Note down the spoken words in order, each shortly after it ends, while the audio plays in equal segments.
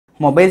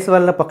Mobiles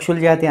వల్ల పక్షుల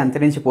జాతి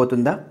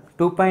అంతరించిపోతుందా?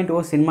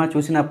 2.0 సినిమా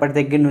చూసినప్పటి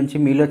దగ్గర నుంచి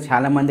మీలో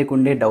చాలామందికి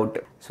ఉండే డౌట్.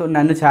 సో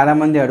నన్ను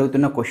చాలామంది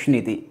అడుగుతున్న క్వశ్చన్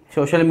ఇది.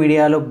 సోషల్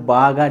మీడియాలో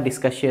బాగా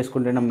డిస్కస్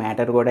చేసుకుంటున్న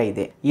మ్యాటర్ కూడా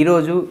ఇదే.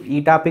 ఈరోజు ఈ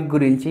టాపిక్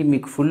గురించి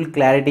మీకు ఫుల్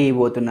క్లారిటీ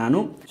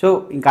ఇవ్వబోతున్నాను. సో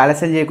ఇంకా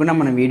ఆలస్యం చేయకుండా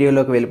మనం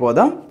వీడియోలోకి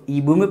వెళ్ళిపోదాం. ఈ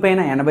భూమిపైన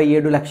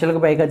 87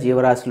 లక్షలకు పైగా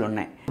జీవరాశులు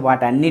ఉన్నాయి.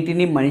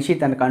 వాటన్నిటినీ మనిషి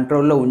తన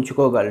కంట్రోల్లో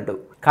ఉంచుకోగలడు.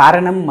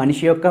 కారణం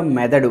మనిషి యొక్క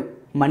మెదడు.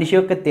 మనిషి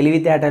యొక్క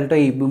తెలివితేటలతో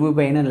ఈ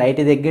భూమిపైన లైట్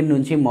దగ్గర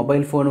నుంచి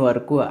మొబైల్ ఫోన్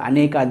వరకు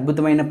అనేక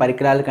అద్భుతమైన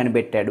పరికరాలు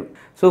కనిపెట్టాడు.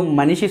 సో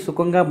మనిషి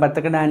సుఖంగా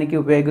బ్రతకడానికి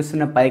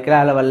ఉపయోగిస్తున్న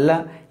పరికరాల వల్ల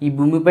ఈ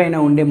భూమిపైన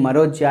ఉండే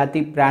మరో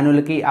జాతి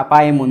ప్రాణులకి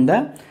అపాయం ఉందా?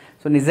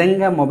 సో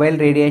నిజంగా మొబైల్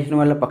రేడియేషన్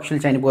వల్ల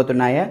పక్షులు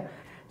చనిపోతున్నాయా?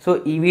 సో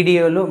ఈ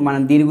వీడియోలో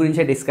మనం దీని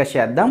గురించే డిస్కస్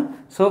చేద్దాం.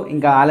 సో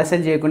ఇంకా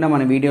ఆలస్యం చేయకుండా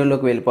మన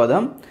వీడియోలోకి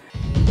వెళ్ళిపోదాం.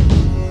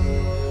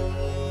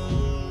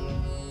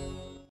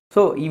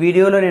 సో ఈ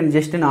వీడియోలో నేను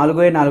జస్ట్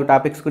 4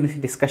 టాపిక్స్ గురించి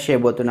డిస్కస్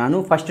చేయబోతున్నాను.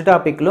 ఫస్ట్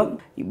టాపిక్లో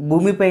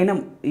భూమిపైన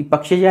ఈ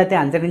పక్షి జాతి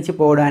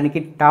అంతరించిపోవడానికి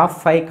టాప్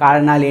 5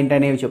 కారణాలు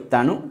ఏంటనేవి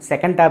చెప్తాను.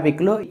 సెకండ్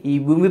టాపిక్లో ఈ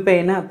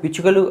భూమిపైన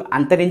పిచ్చుకలు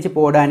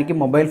అంతరించిపోవడానికి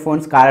మొబైల్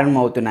ఫోన్స్ కారణం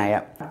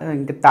అవుతున్నాయా?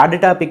 ఇంకా థర్డ్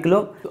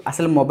టాపిక్లో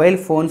అసలు మొబైల్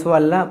ఫోన్స్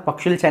వల్ల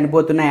పక్షులు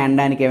చనిపోతున్నాయి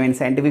అనడానికి ఏమైనా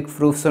సైంటిఫిక్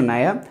ప్రూఫ్స్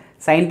ఉన్నాయా?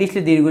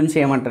 సైంటిస్టులు దీని గురించి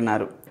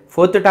ఏమంటున్నారు?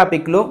 ఫోర్త్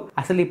టాపిక్లో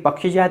అసలు ఈ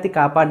పక్షి జాతి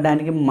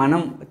కాపాడడానికి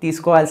మనం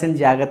తీసుకోవాల్సిన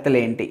జాగ్రత్తలు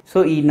ఏంటి? సో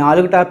ఈ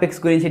 4 టాపిక్స్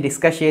గురించి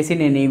డిస్కస్ చేసి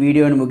నేను ఈ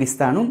వీడియోని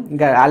ముగిస్తాను.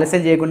 ఇంకా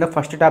ఆలస్యం చేయకుండా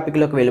ఫస్ట్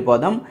టాపిక్లోకి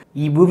వెళ్ళిపోదాం.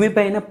 ఈ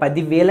భూమిపైన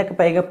 10,000కి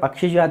పైగా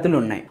పక్షి జాతులు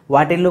ఉన్నాయి.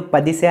 వాటిల్లో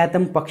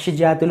 10% పక్షి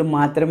జాతులు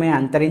మాత్రమే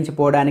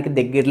అంతరించిపోవడానికి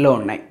దగ్గరలో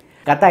ఉన్నాయి.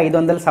 గత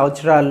 500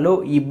 సంవత్సరాల్లో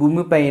ఈ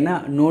భూమిపైన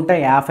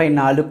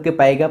 154కి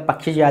పైగా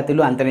పక్షి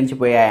జాతులు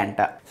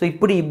అంతరించిపోయాయంట. సో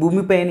ఇప్పుడు ఈ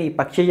భూమిపైన ఈ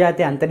పక్షి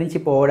జాతి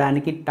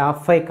అంతరించిపోవడానికి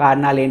టాప్ 5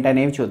 కారణాలు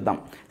ఏంటనేవి చూద్దాం.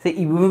 సో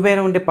ఈ భూమిపైన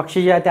ఉండే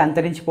పక్షి జాతి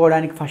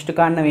అంతరించిపోవడానికి ఫస్ట్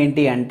కారణం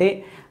ఏంటి అంటే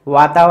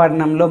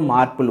వాతావరణంలో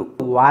మార్పులు.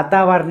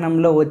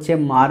 వాతావరణంలో వచ్చే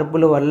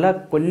మార్పుల వల్ల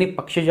కొన్ని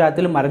పక్షి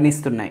జాతులు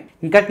మరణిస్తున్నాయి.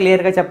 ఇంకా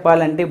క్లియర్గా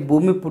చెప్పాలంటే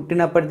భూమి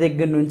పుట్టినప్పటి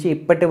దగ్గర నుంచి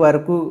ఇప్పటి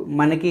వరకు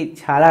మనకి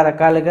చాలా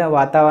రకాలుగా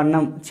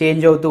వాతావరణం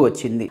చేంజ్ అవుతూ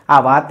వచ్చింది. ఆ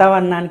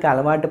వాతావరణానికి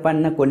అలవాటు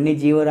పడిన కొన్ని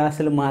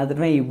జీవరాశులు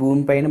మాత్రమే ఈ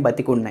భూమిపైన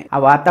బతికున్నాయి. ఆ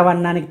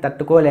వాతావరణానికి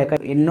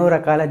తట్టుకోలేక ఎన్నో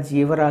రకాల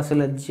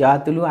జీవరాశుల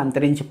జాతులు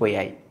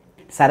అంతరించిపోయాయి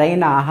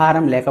సరైన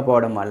ఆహారం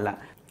లేకపోవడం వల్ల.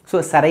 సో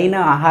సరైన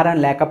ఆహారం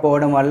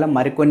లేకపోవడం వల్ల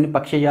మరికొన్ని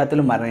పక్షి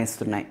జాతులు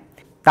మరణిస్తున్నాయి.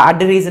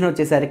 థర్డ్ రీజన్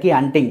వచ్చేసరికి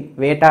హంటింగ్,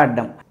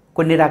 వేటాడడం.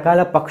 కొన్ని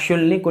రకాల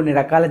పక్షుల్ని కొన్ని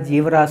రకాల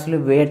జీవరాశులు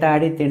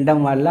వేటాడి తినడం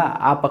వల్ల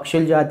ఆ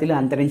పక్షుల జాతులు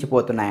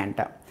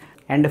అంతరించిపోతున్నాయంట.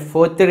 అండ్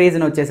ఫోర్త్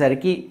రీజన్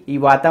వచ్చేసరికి ఈ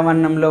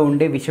వాతావరణంలో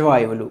ఉండే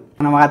విషవాయువులు.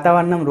 మన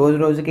వాతావరణం రోజు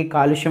రోజుకి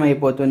కాలుష్యం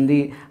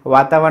అయిపోతుంది.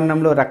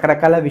 వాతావరణంలో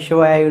రకరకాల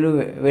విషవాయువులు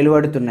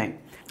వెలువడుతున్నాయి.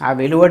 ఆ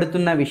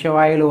వెలువడుతున్న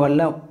విషవాయువుల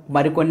వల్ల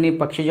మరికొన్ని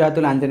పక్షి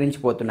జాతులు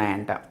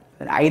అంతరించిపోతున్నాయంట.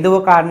 5వ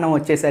కారణం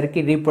వచ్చేసరికి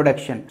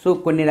రీప్రొడక్షన్. సో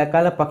కొన్ని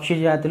రకాల పక్షి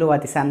జాతులు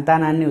వాటి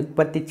సంతానాన్ని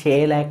ఉత్పత్తి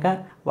చేయలేక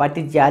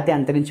వాటి జాతి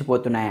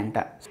అంతరించిపోతున్నాయంట.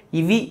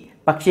 ఇవి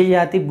పక్షి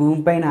జాతి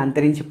భూమిపైన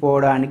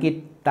అంతరించిపోవడానికి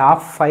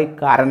టాప్ 5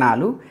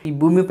 కారణాలు. ఈ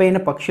భూమిపైన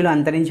పక్షులు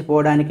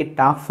అంతరించిపోవడానికి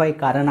టాప్ 5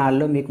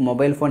 కారణాల్లో మీకు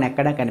మొబైల్ ఫోన్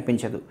ఎక్కడా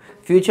కనిపించదు.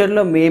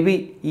 ఫ్యూచర్లో మేబీ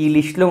ఈ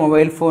లిస్ట్లో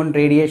మొబైల్ ఫోన్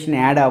రేడియేషన్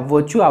యాడ్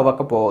అవ్వచ్చు,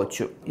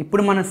 అవ్వకపోవచ్చు.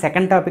 ఇప్పుడు మనం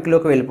సెకండ్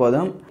టాపిక్లోకి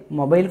వెళ్ళిపోదాం.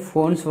 మొబైల్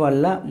ఫోన్స్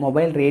వల్ల,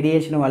 మొబైల్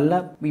రేడియేషన్ వల్ల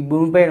ఈ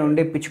భూమిపైన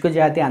ఉండే పిచ్చుక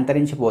జాతి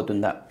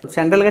అంతరించిపోతుందా?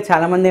 జనరల్గా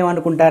చాలామంది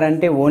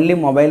ఏమనుకుంటారంటే ఓన్లీ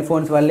మొబైల్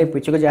ఫోన్స్ వల్లే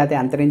పిచ్చుక జాతి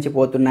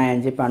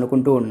అంతరించిపోతున్నాయని చెప్పి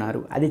అనుకుంటూ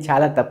ఉన్నారు. అది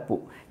చాలా తప్పు.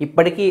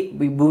 ఇప్పటికీ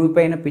ఈ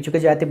భూమిపైన పిచ్చుక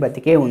జాతి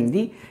బతికే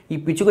ఉంది. ఈ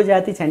పిచ్చుక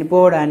జాతి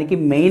చనిపోవడానికి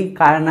మెయిన్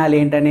కారణాలు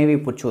ఏంటనేవి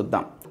ఇప్పుడు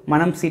చూద్దాం.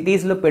 మనం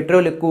సిటీస్లో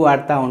పెట్రోల్ ఎక్కువ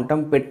వాడుతూ ఉంటాం.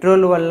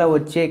 పెట్రోల్ వల్ల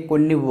వచ్చే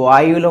కొన్ని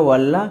వాయువుల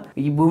వల్ల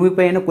ఈ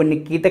భూమిపైన కొన్ని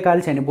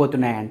కీటకాలు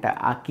చనిపోతున్నాయంట.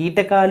 ఆ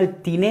కీటకాలు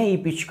తినే ఈ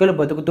పిచ్చుకలు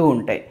బతుకుతూ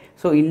ఉంటాయి.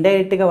 సో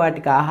ఇండైరెక్ట్గా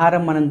వాటికి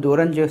ఆహారం మనం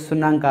దూరం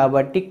చేస్తున్నాం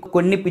కాబట్టి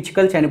కొన్ని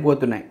పిచ్చుకలు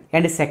చనిపోతున్నాయి.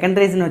 అండ్ సెకండ్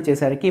రీజన్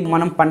వచ్చేసరికి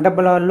మనం పంట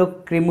పొలాల్లో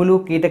క్రిములు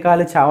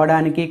కీటకాలు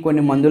చావడానికి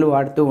కొన్ని మందులు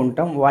వాడుతూ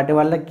ఉంటాం. వాటి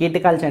వల్ల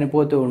కీటకాలు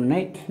చనిపోతూ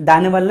ఉన్నాయి.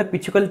 దానివల్ల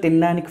పిచ్చుకలు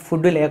తినడానికి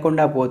ఫుడ్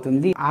లేకుండా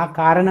పోతుంది. ఆ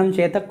కారణం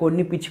చేత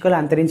కొన్ని పిచ్చుకలు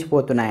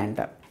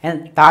అంతరించిపోతున్నాయంట.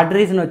 అండ్ థర్డ్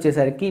రీజన్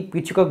వచ్చేసరికి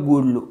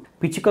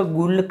పిచ్చుక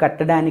గూళ్ళు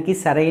కట్టడానికి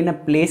సరైన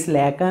ప్లేస్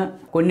లేక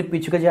కొన్ని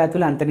పిచ్చుక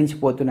జాతులు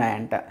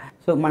అంతరించిపోతున్నాయంట.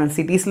 సో మనం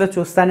సిటీస్లో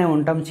చూస్తూనే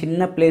ఉంటాం.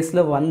 చిన్న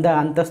ప్లేస్లో 100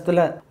 అంతస్తుల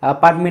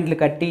అపార్ట్మెంట్లు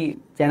కట్టి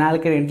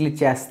జనాలకి రెంట్లు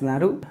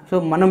ఇచ్చేస్తున్నారు. సో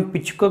మనం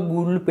పిచ్చుక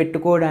గూళ్ళు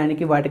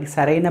పెట్టుకోవడానికి వాటికి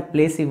సరైన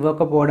ప్లేస్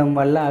ఇవ్వకపోవడం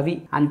వల్ల అవి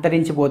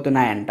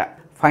అంతరించిపోతున్నాయంట.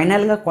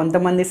 ఫైనల్గా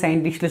కొంతమంది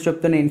సైంటిస్టులు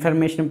చెప్తున్న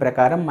ఇన్ఫర్మేషన్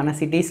ప్రకారం మన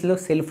సిటీస్లో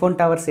సెల్ ఫోన్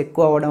టవర్స్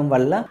ఎక్కువ అవ్వడం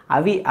వల్ల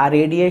అవి ఆ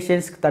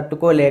రేడియేషన్స్కి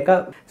తట్టుకోలేక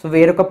సో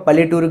వేరొక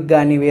పల్లెటూరుకి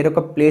కానీ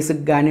వేరొక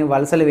ప్లేస్కి కానీ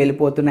వలసలు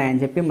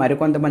వెళ్ళిపోతున్నాయని చెప్పి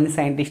మరికొంతమంది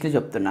సైంటిస్టులు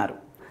చెప్తున్నారు.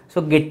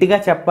 సో గట్టిగా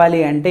చెప్పాలి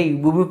అంటే ఈ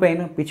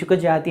భూమిపైన పిచ్చుక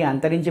జాతి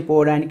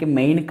అంతరించిపోవడానికి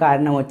మెయిన్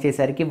కారణం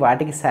వచ్చేసరికి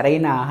వాటికి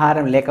సరైన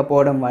ఆహారం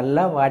లేకపోవడం వల్ల,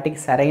 వాటికి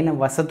సరైన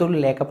వసతులు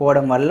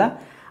లేకపోవడం వల్ల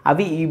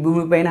అవి ఈ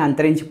భూమిపైన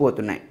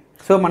అంతరించిపోతున్నాయి.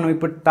 సో మనం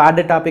ఇప్పుడు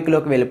థర్డ్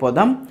టాపిక్లోకి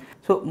వెళ్ళిపోదాం.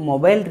 సో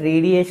మొబైల్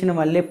రేడియేషన్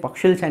వల్లే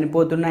పక్షులు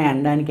చనిపోతున్నాయి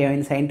అనడానికి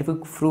ఏమైనా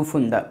సైంటిఫిక్ ప్రూఫ్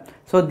ఉందా?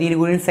 సో దీని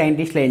గురించి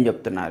సైంటిస్టులు ఏం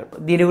చెప్తున్నారు,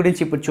 దీని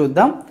గురించి ఇప్పుడు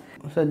చూద్దాం.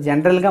 సో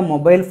జనరల్గా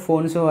మొబైల్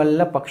ఫోన్స్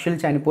వల్ల పక్షులు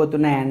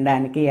చనిపోతున్నాయి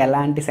అనడానికి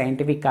ఎలాంటి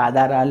సైంటిఫిక్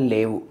ఆధారాలు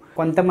లేవు.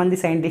 కొంతమంది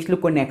సైంటిస్టులు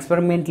కొన్ని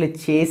ఎక్స్పెరిమెంట్లు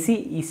చేసి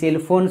ఈ సెల్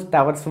ఫోన్స్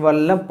టవర్స్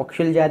వల్ల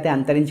పక్షుల జాతి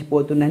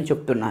అంతరించిపోతుందని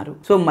చెప్తున్నారు.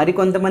 సో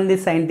మరికొంతమంది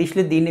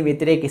సైంటిస్టులు దీన్ని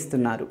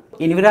వ్యతిరేకిస్తున్నారు.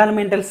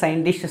 ఎన్విరాన్మెంటల్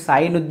సైంటిస్ట్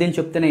సాయినుద్దీన్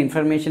చెప్తున్న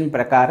ఇన్ఫర్మేషన్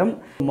ప్రకారం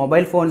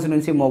మొబైల్ ఫోన్స్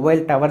నుంచి,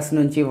 మొబైల్ టవర్స్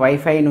నుంచి,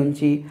 వైఫై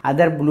నుంచి,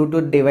 అదర్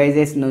బ్లూటూత్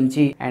డివైజెస్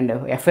నుంచి అండ్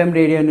ఎఫ్ఎం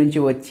రేడియో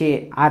నుంచి వచ్చే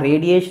ఆ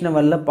రేడియేషన్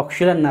వల్ల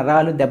పక్షుల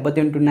నరాలు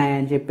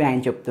దెబ్బతింటున్నాయని చెప్పి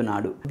ఆయన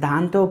చెప్తున్నాడు.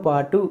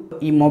 దాంతోపాటు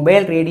ఈ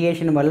మొబైల్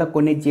రేడియేషన్ వల్ల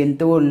కొన్ని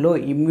జంతువుల్లో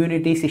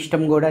ఇమ్యూనిటీ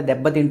సిస్టమ్ కూడా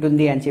దెబ్బతింటుంది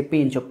అని చెప్పి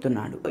ఈయన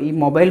చెప్తున్నాడు. ఈ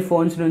మొబైల్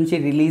ఫోన్స్ నుంచి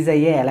రిలీజ్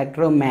అయ్యే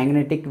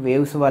ఎలక్ట్రోమాగ్నెటిక్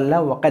వేవ్స్ వల్ల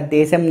ఒక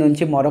దేశం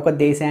నుంచి మరొక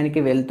దేశానికి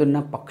వెళ్తున్న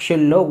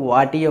పక్షుల్లో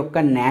వాటి యొక్క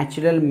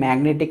న్యాచురల్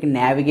మ్యాగ్నెటిక్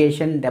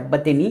నావిగేషన్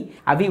దెబ్బతిని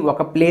అవి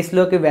ఒక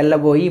ప్లేస్లోకి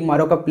వెళ్ళబోయి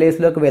మరొక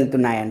ప్లేస్లోకి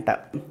వెళ్తున్నాయంట.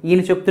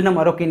 ఈయన చెప్తున్న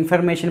మరొక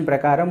ఇన్ఫర్మేషన్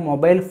ప్రకారం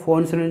మొబైల్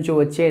ఫోన్స్ నుంచి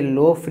వచ్చే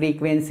లో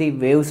ఫ్రీక్వెన్సీ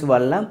వేవ్స్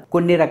వల్ల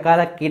కొన్ని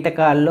రకాల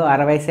కీటకాల్లో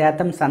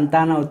 60%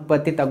 సంతాన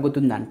ఉత్పత్తి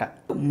తగ్గుతుందంట.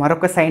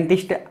 మరొక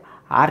సైంటిస్ట్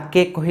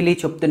ఆర్కే కోహ్లీ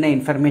చెప్తున్న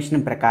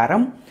ఇన్ఫర్మేషన్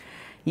ప్రకారం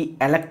ఈ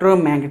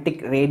ఎలక్ట్రోమాగ్నెటిక్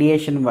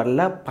రేడియేషన్ వల్ల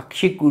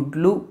పక్షి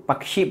గుడ్లు,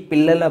 పక్షి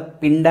పిల్లల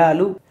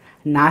పిండాలు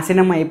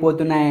నాశనం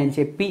అయిపోతున్నాయని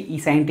చెప్పి ఈ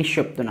సైంటిస్ట్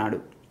చెప్తున్నాడు.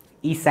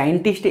 ఈ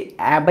సైంటిస్ట్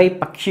 50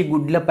 పక్షి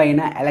గుడ్ల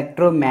పైన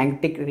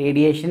ఎలక్ట్రోమాగ్నెటిక్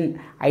రేడియేషన్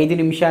 5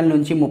 నిమిషాల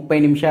నుంచి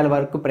 30 నిమిషాల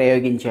వరకు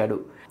ప్రయోగించాడు.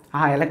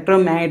 ఆ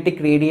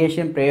ఎలక్ట్రోమాగ్నెటిక్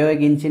రేడియేషన్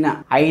ప్రయోగించిన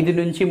 5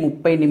 నుంచి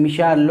 30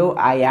 నిమిషాల్లో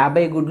ఆ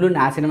 50 గుడ్లు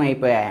నాశనం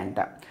అయిపోయాయంట.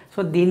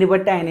 సో దీన్ని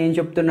బట్టి ఆయన ఏం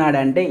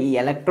చెప్తున్నాడంటే ఈ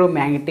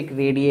ఎలక్ట్రోమాగ్నెటిక్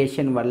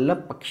రేడియేషన్ వల్ల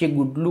పక్షి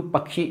గుడ్లు,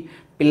 పక్షి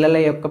పిల్లల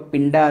యొక్క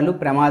పిండాలు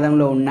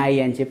ప్రమాదంలో ఉన్నాయి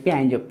అని చెప్పి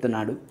ఆయన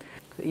చెప్తున్నాడు.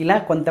 ఇలా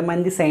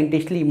కొంతమంది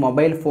సైంటిస్టులు ఈ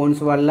మొబైల్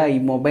ఫోన్స్ వల్ల, ఈ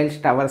మొబైల్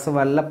టవర్స్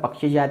వల్ల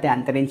పక్షి జాతి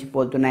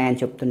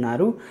అంతరించిపోతున్నాయని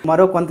చెప్తున్నారు.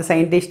 మరో కొంత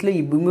సైంటిస్టులు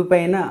ఈ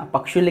భూమిపైన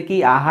పక్షులకి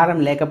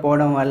ఆహారం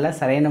లేకపోవడం వల్ల,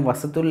 సరైన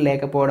వసతులు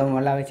లేకపోవడం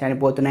వల్ల అవి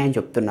చనిపోతున్నాయని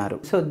చెప్తున్నారు.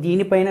 సో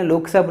దీనిపైన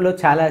లోక్సభలో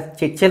చాలా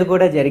చర్చలు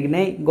కూడా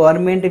జరిగినాయి.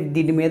 గవర్నమెంట్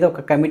దీని మీద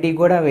ఒక కమిటీ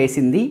కూడా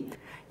వేసింది.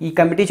 ఈ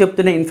కమిటీ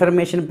చెప్తున్న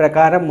ఇన్ఫర్మేషన్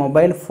ప్రకారం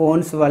మొబైల్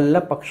ఫోన్స్ వల్ల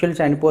పక్షులు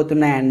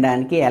చనిపోతున్నాయి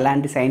అనడానికి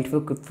ఎలాంటి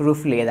సైంటిఫిక్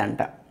ప్రూఫ్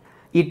లేదంట.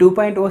 ఈ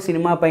 2.0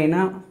 సినిమా పైన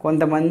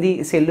కొంతమంది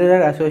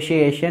cellular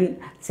association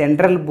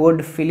central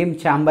board film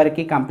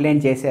ఛాంబర్కి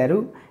complaint చేశారు.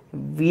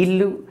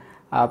 వీళ్ళు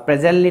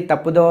ప్రజల్ని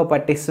తప్పుదోవ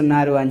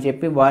పట్టిస్తున్నారు అని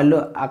చెప్పి వాళ్ళు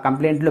ఆ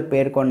కంప్లైంట్లో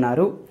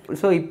పేర్కొన్నారు.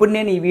 సో ఇప్పుడు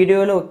నేను ఈ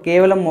వీడియోలో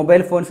కేవలం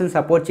మొబైల్ ఫోన్స్ని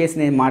సపోర్ట్ చేసి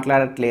నేను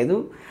మాట్లాడట్లేదు.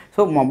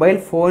 సో మొబైల్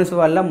ఫోన్స్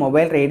వల్ల,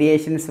 మొబైల్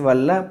రేడియేషన్స్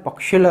వల్ల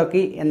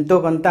పక్షులకి ఎంతో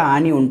కొంత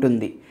హాని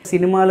ఉంటుంది.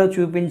 సినిమాలో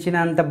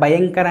చూపించినంత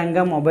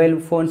భయంకరంగా మొబైల్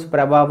ఫోన్స్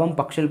ప్రభావం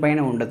పక్షులపైన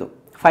ఉండదు.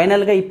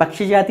 ఫైనల్గా ఈ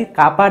పక్షి జాతి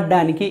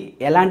కాపాడడానికి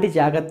ఎలాంటి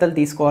జాగ్రత్తలు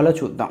తీసుకోవాలో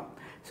చూద్దాం.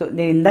 సో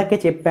నేను ఇందాకే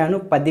చెప్పాను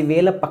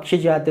 10,000 పక్షి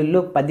జాతుల్లో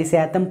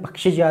 10%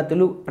 పక్షి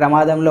జాతులు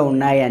ప్రమాదంలో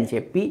ఉన్నాయి అని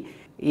చెప్పి.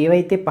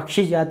 ఏవైతే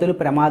పక్షి జాతులు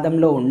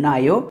ప్రమాదంలో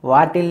ఉన్నాయో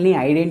వాటిల్ని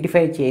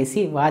ఐడెంటిఫై చేసి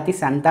వాటి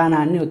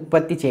సంతానాన్ని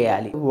ఉత్పత్తి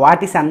చేయాలి.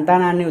 వాటి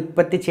సంతానాన్ని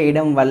ఉత్పత్తి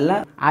చేయడం వల్ల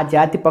ఆ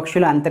జాతి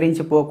పక్షులు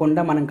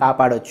అంతరించిపోకుండా మనం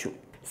కాపాడవచ్చు.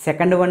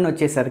 సెకండ్ వన్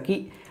వచ్చేసరికి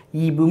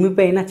ఈ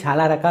భూమిపైన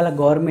చాలా రకాల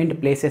గవర్నమెంట్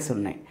ప్లేసెస్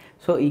ఉన్నాయి.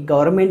 సో ఈ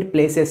గవర్నమెంట్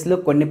ప్లేసెస్లో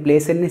కొన్ని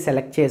ప్లేసెస్ని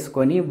సెలెక్ట్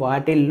చేసుకొని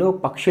వాటిల్లో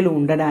పక్షులు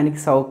ఉండడానికి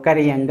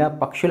సౌకర్యంగా,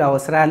 పక్షుల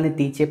అవసరాలని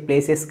తీర్చే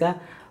ప్లేసెస్గా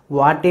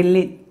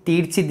వాటిల్ని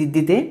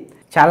తీర్చిదిద్దితే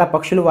చాలా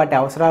పక్షులు వాటి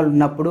అవసరాలు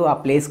ఉన్నప్పుడు ఆ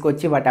ప్లేస్కి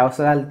వచ్చి వాటి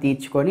అవసరాలు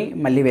తీర్చుకొని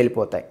మళ్ళీ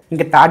వెళ్ళిపోతాయి.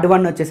 ఇంకా థర్డ్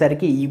వన్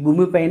వచ్చేసరికి ఈ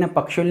భూమిపైన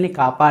పక్షుల్ని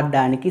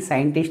కాపాడడానికి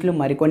సైంటిస్టులు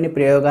మరికొన్ని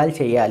ప్రయోగాలు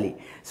చేయాలి.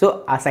 సో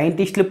ఆ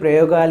సైంటిస్టులు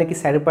ప్రయోగాలకి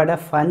సరిపడా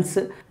ఫండ్స్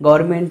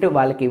గవర్నమెంట్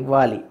వాళ్ళకి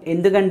ఇవ్వాలి.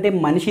 ఎందుకంటే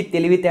మనిషి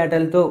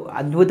తెలివితేటలతో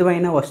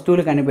అద్భుతమైన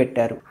వస్తువులు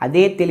కనిపెట్టారు.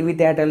 అదే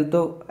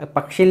తెలివితేటలతో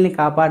పక్షుల్ని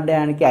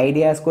కాపాడడానికి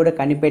ఐడియాస్ కూడా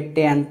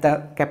కనిపెట్టే అంత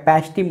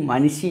కెపాసిటీ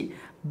మనిషి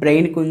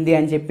బ్రెయిన్కి ఉంది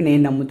అని చెప్పి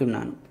నేను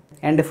నమ్ముతున్నాను.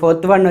 అండ్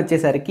ఫోర్త్ వన్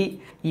వచ్చేసరికి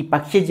ఈ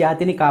పక్షి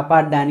జాతిని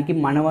కాపాడడానికి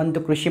మన వంతు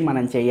కృషి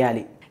మనం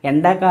చేయాలి.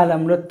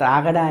 ఎండాకాలంలో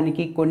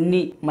తాగడానికి కొన్ని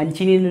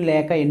మంచినీళ్ళు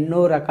లేక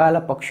ఎన్నో రకాల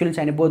పక్షులు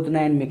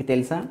చనిపోతున్నాయని మీకు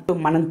తెలుసా? సో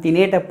మనం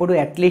తినేటప్పుడు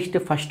అట్లీస్ట్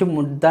ఫస్ట్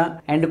ముద్ద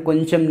అండ్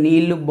కొంచెం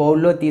నీళ్లు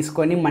బౌల్లో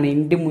తీసుకొని మన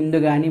ఇంటి ముందు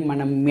కానీ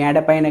మన మేడ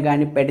పైన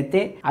కానీ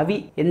పెడితే అవి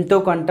ఎంతో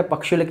కొంత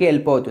పక్షులకి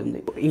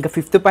వెళ్ళిపోతుంది. ఇంకా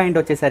ఫిఫ్త్ పాయింట్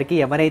వచ్చేసరికి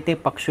ఎవరైతే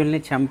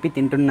పక్షుల్ని చంపి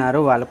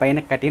తింటున్నారో వాళ్ళపైన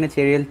కఠిన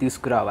చర్యలు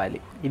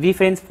తీసుకురావాలి. ఇవి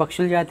ఫ్రెండ్స్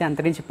పక్షుల జాతి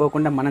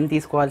అంతరించిపోకుండా మనం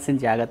తీసుకోవాల్సిన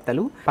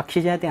జాగ్రత్తలు.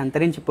 పక్షి జాతి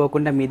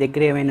అంతరించిపోకుండా మీ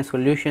దగ్గర ఏమైనా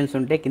సొల్యూషన్స్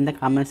ఉంటే కింద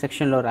కామెంట్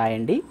సెక్షన్లో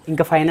రాయండి.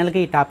 ఇంకా ఫైనల్గా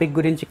ఈ టాపిక్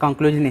గురించి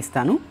కంక్లూజన్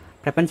ఇస్తాను.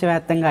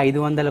 ప్రపంచవ్యాప్తంగా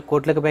 500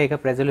 కోట్లకు పైగా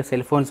ప్రజలు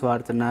సెల్ ఫోన్స్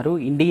వాడుతున్నారు.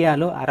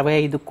 ఇండియాలో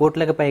 65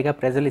 కోట్లకు పైగా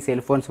ప్రజలు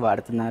సెల్ ఫోన్స్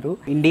వాడుతున్నారు.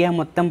 ఇండియా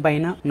మొత్తం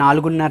పైన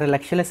 4.5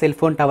 లక్షల సెల్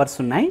ఫోన్ టవర్స్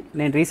ఉన్నాయి.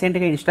 నేను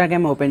రీసెంట్గా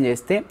ఇన్స్టాగ్రామ్ ఓపెన్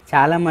చేస్తే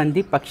చాలా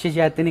మంది పక్షి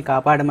జాతిని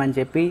కాపాడమని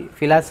చెప్పి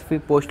ఫిలాసఫీ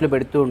పోస్టులు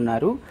పెడుతూ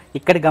ఉన్నారు.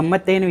 ఇక్కడ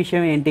గమ్మత్తైన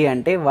విషయం ఏంటి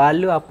అంటే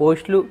వాళ్ళు ఆ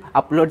పోస్టులు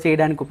అప్లోడ్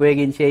చేయడానికి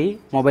ఉపయోగించేవి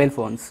మొబైల్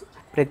ఫోన్స్.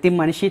 ప్రతి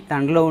మనిషి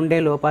తనలో ఉండే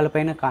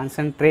లోపాలపైన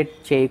కాన్సన్ట్రేట్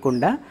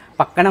చేయకుండా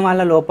పక్కన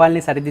వాళ్ళ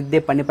లోపాలని సరిదిద్దే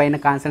పనిపైన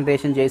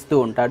కాన్సన్ట్రేషన్ చేస్తూ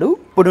ఉంటాడు.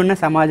 ఇప్పుడున్న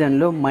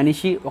సమాజంలో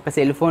మనిషి ఒక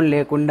సెల్ ఫోన్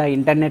లేకుండా,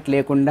 ఇంటర్నెట్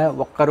లేకుండా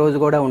ఒక్కరోజు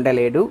కూడా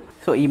ఉండలేడు.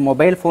 సో ఈ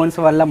మొబైల్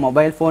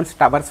ఫోన్స్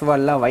టవర్స్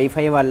వల్ల,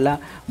 వైఫై వల్ల,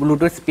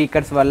 బ్లూటూత్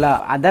స్పీకర్స్ వల్ల,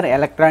 అదర్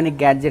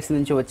ఎలక్ట్రానిక్ గ్యాడ్జెట్స్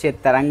నుంచి వచ్చే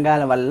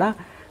తరంగాల వల్ల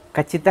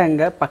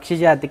ఖచ్చితంగా పక్షి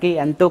జాతికి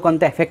ఎంతో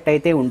కొంత ఎఫెక్ట్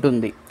అయితే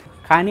ఉంటుంది.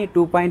 కానీ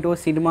 2.0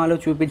 సినిమాలో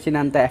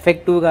చూపించినంత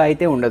ఎఫెక్టివ్గా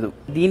అయితే ఉండదు.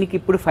 దీనికి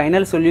ఇప్పుడు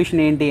ఫైనల్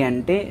సొల్యూషన్ ఏంటి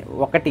అంటే,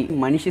 ఒకటి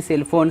మనిషి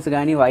సెల్ ఫోన్స్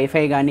కానీ,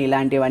 వైఫై కానీ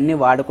ఇలాంటివన్నీ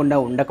వాడకుండా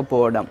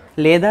ఉండకపోవడం,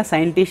 లేదా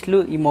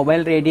సైంటిస్టులు ఈ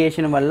మొబైల్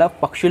రేడియేషన్ వల్ల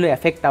పక్షులు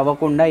ఎఫెక్ట్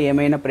అవ్వకుండా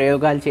ఏమైనా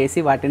ప్రయోగాలు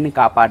చేసి వాటిని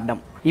కాపాడడం.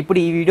 ఇప్పుడు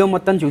ఈ వీడియో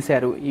మొత్తం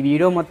చూశారు. ఈ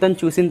వీడియో మొత్తం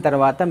చూసిన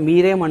తర్వాత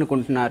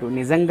మీరేమనుకుంటున్నారు?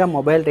 నిజంగా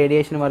మొబైల్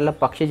రేడియేషన్ వల్ల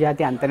పక్షి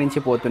జాతి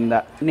అంతరించిపోతుందా?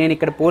 నేను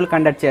ఇక్కడ పోల్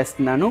కండక్ట్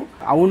చేస్తున్నాను.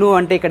 అవును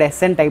అంటే ఇక్కడ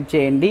ఎస్ అని టైప్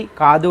చేయండి,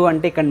 కాదు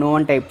అంటే ఇక్కడ నో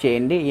అని టైప్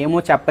చేయండి, ఏమో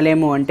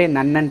చెప్పలేము అంటే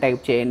నన్ను అని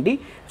టైప్ చేయండి.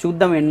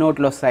 చూద్దాం ఎన్ని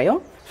ఓట్లు వస్తాయో.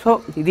 సో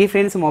ఇది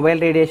ఫ్రెండ్స్, మొబైల్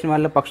రేడియేషన్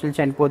వల్ల పక్షులు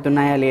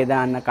చనిపోతున్నాయా లేదా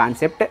అన్న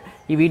కాన్సెప్ట్.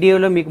 ఈ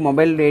వీడియోలో మీకు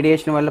మొబైల్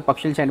రేడియేషన్ వల్ల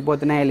పక్షులు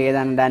చనిపోతున్నాయా లేదా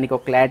అన్న దానికి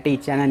ఒక క్లారిటీ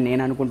ఇచ్చానని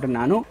నేను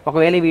అనుకుంటున్నాను.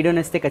 ఒకవేళ ఈ వీడియో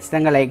నచ్చితే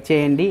ఖచ్చితంగా లైక్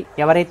చేయండి.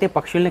 ఎవరైతే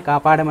పక్షుల్ని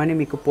కాపాడమని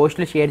మీకు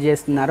పోస్టులు షేర్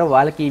చేస్తున్నారో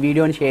వాళ్ళకి ఈ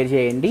వీడియోని షేర్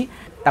చేయండి.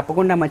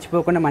 తప్పకుండా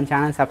మర్చిపోకుండా మన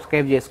ఛానల్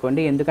సబ్స్క్రైబ్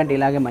చేసుకోండి, ఎందుకంటే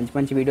ఇలాగే మంచి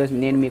మంచి వీడియోస్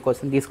నేను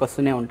మీకోసం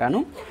తీసుకొస్తూనే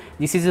ఉంటాను.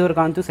 This is your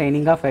Kanth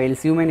signing off. I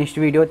will see you my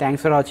next video.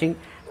 Thanks for watching.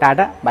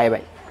 Tata, bye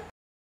bye.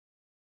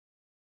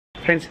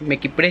 Friends,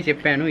 మీకు ఇప్పుడే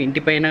చెప్పాను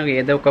ఇంటిపైన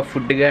ఏదో ఒక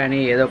ఫుడ్ కానీ,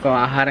 ఏదో ఒక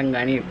ఆహారం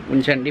కానీ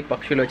ఉంచండి,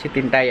 పక్షులు వచ్చి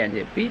తింటాయి అని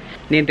చెప్పి.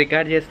 నేను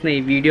రికార్డ్ చేస్తున్న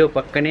ఈ వీడియో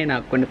పక్కనే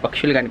నాకు కొన్ని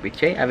పక్షులు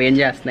కనిపించాయి. అవి ఏం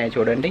చేస్తున్నాయో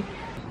చూడండి.